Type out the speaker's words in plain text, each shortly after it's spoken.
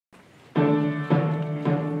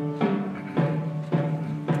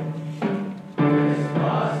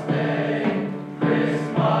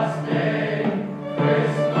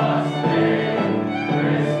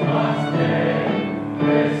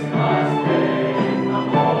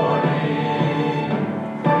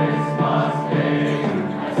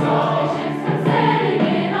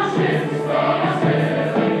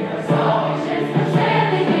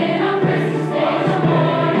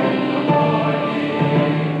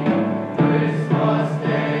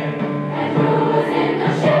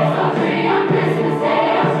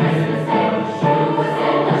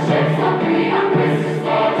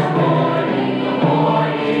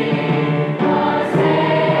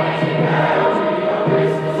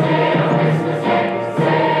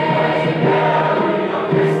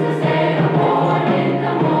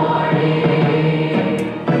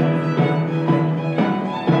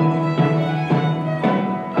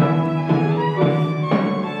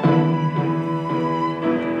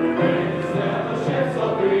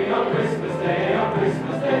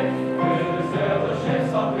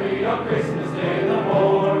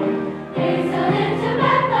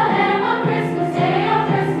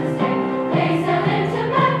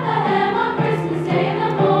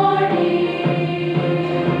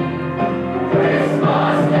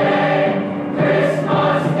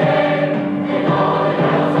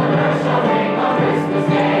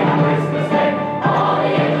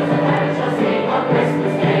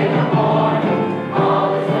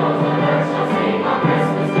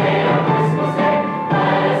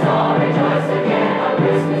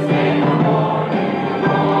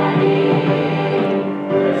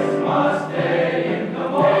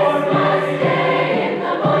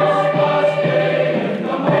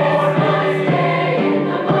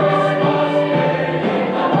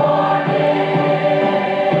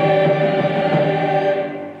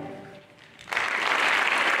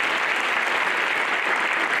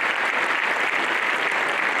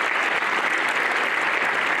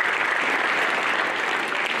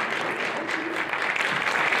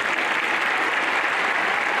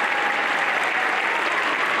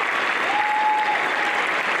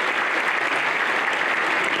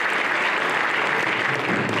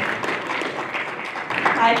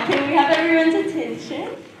Alright, can we have everyone's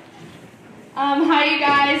attention? Hi you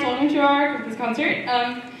guys, welcome to our Christmas concert.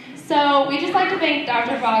 So we just like to thank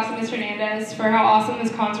Dr. Fox and Mr. Hernandez for how awesome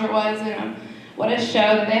this concert was and what a show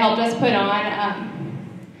that they helped us put on.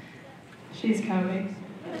 She's coming.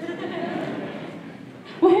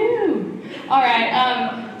 Woohoo!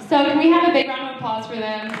 Alright, so can we have a big round of applause for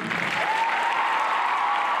them?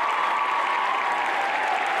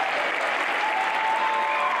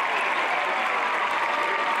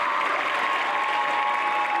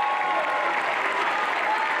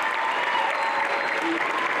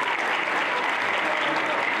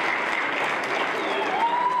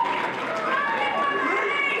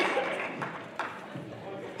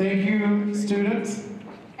 Thank you, students.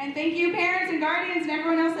 And thank you, parents and guardians and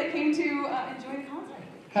everyone else that came to enjoy the concert.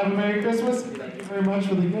 Have a Merry Christmas. Thank you very much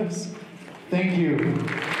for the gifts. Thank you.